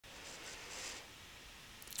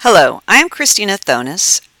Hello, I am Christina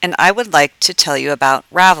Thonis, and I would like to tell you about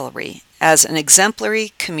Ravelry as an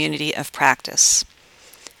exemplary community of practice.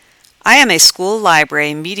 I am a school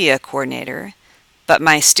library media coordinator, but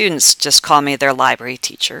my students just call me their library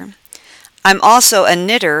teacher. I'm also a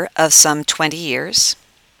knitter of some 20 years.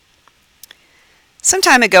 Some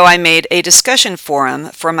time ago I made a discussion forum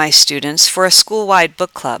for my students for a school-wide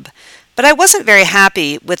book club, but I wasn't very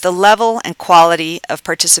happy with the level and quality of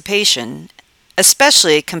participation,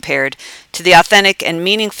 especially compared to the authentic and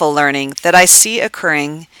meaningful learning that I see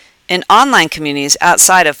occurring in online communities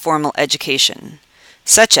outside of formal education,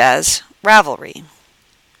 such as Ravelry.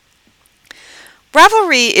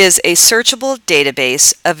 Ravelry is a searchable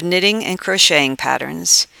database of knitting and crocheting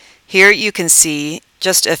patterns. Here you can see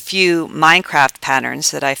just a few Minecraft patterns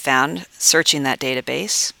that I found searching that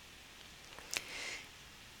database.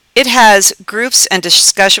 It has groups and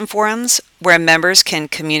discussion forums where members can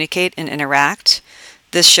communicate and interact.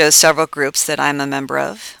 This shows several groups that I'm a member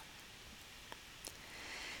of.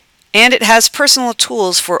 And it has personal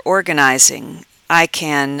tools for organizing. I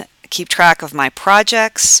can keep track of my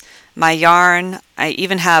projects, my yarn. I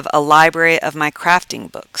even have a library of my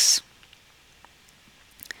crafting books.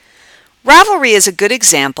 Ravelry is a good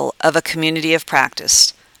example of a community of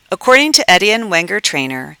practice. According to Etienne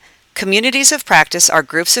Wenger-Trayner, communities of practice are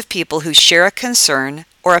groups of people who share a concern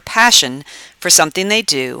or a passion for something they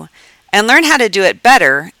do and learn how to do it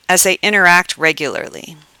better as they interact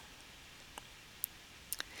regularly.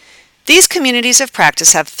 These communities of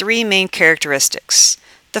practice have three main characteristics.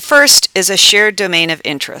 The first is a shared domain of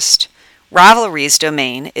interest. Ravelry's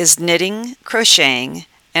domain is knitting, crocheting,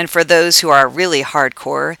 and for those who are really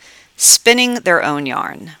hardcore, spinning their own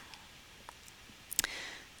yarn.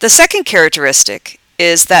 The second characteristic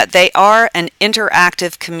is that they are an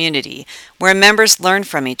interactive community where members learn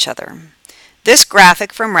from each other. This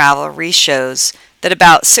graphic from Ravelry shows that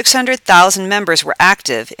about 600,000 members were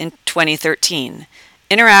active in 2013,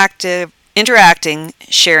 interacting,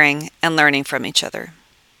 sharing, and learning from each other.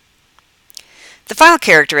 The final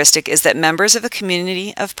characteristic is that members of a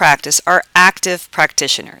community of practice are active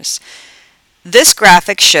practitioners. This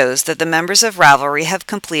graphic shows that the members of Ravelry have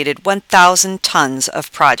completed 1,000 tons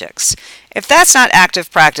of projects. If that's not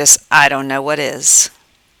active practice, I don't know what is.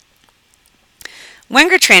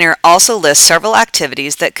 Wenger-Trayner also lists several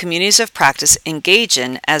activities that communities of practice engage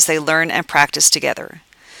in as they learn and practice together.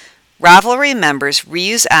 Ravelry members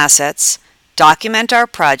reuse assets, document our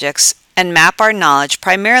projects, and map our knowledge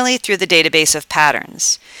primarily through the database of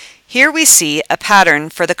patterns. Here we see a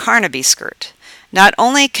pattern for the Carnaby skirt. Not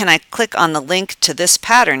only can I click on the link to this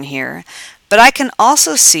pattern here, but I can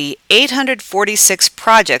also see 846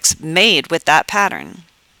 projects made with that pattern.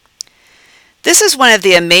 This is one of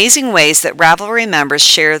the amazing ways that Ravelry members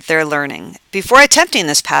share their learning. Before attempting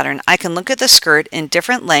this pattern, I can look at the skirt in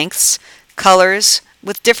different lengths, colors,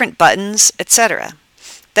 with different buttons, etc.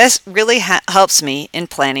 This really helps me in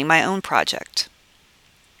planning my own project.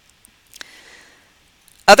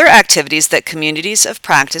 Other activities that communities of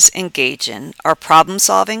practice engage in are problem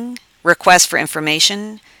solving, requests for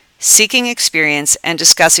information, seeking experience, and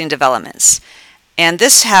discussing developments. And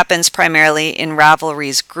this happens primarily in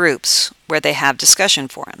Ravelry's groups where they have discussion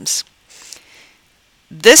forums.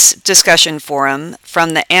 This discussion forum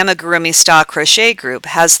from the Amigurumi Style Crochet group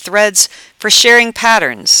has threads for sharing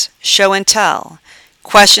patterns, show and tell,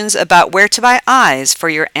 questions about where to buy eyes for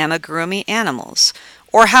your amigurumi animals,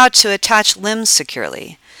 or how to attach limbs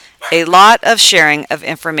securely. A lot of sharing of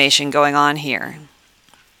information going on here.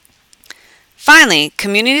 Finally,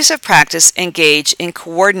 communities of practice engage in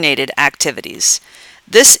coordinated activities.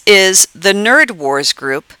 This is the Nerd Wars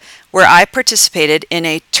group where I participated in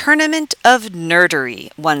a tournament of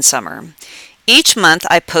nerdery one summer. Each month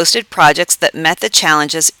I posted projects that met the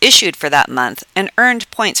challenges issued for that month and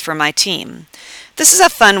earned points for my team. This is a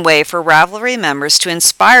fun way for Ravelry members to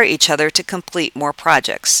inspire each other to complete more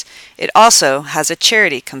projects. It also has a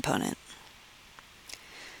charity component.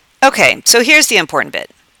 Okay, so here's the important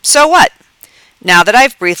bit. So what? Now that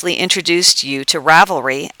I've briefly introduced you to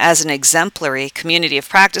Ravelry as an exemplary community of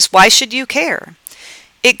practice, why should you care?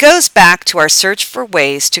 It goes back to our search for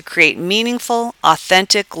ways to create meaningful,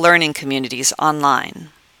 authentic learning communities online.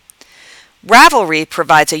 Ravelry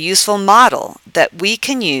provides a useful model that we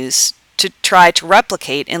can use to try to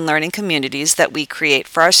replicate in learning communities that we create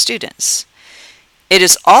for our students. It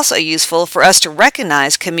is also useful for us to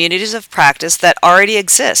recognize communities of practice that already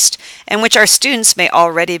exist and which our students may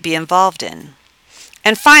already be involved in.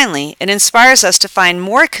 And finally, it inspires us to find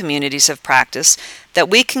more communities of practice that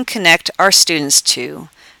we can connect our students to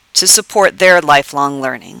support their lifelong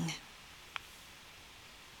learning.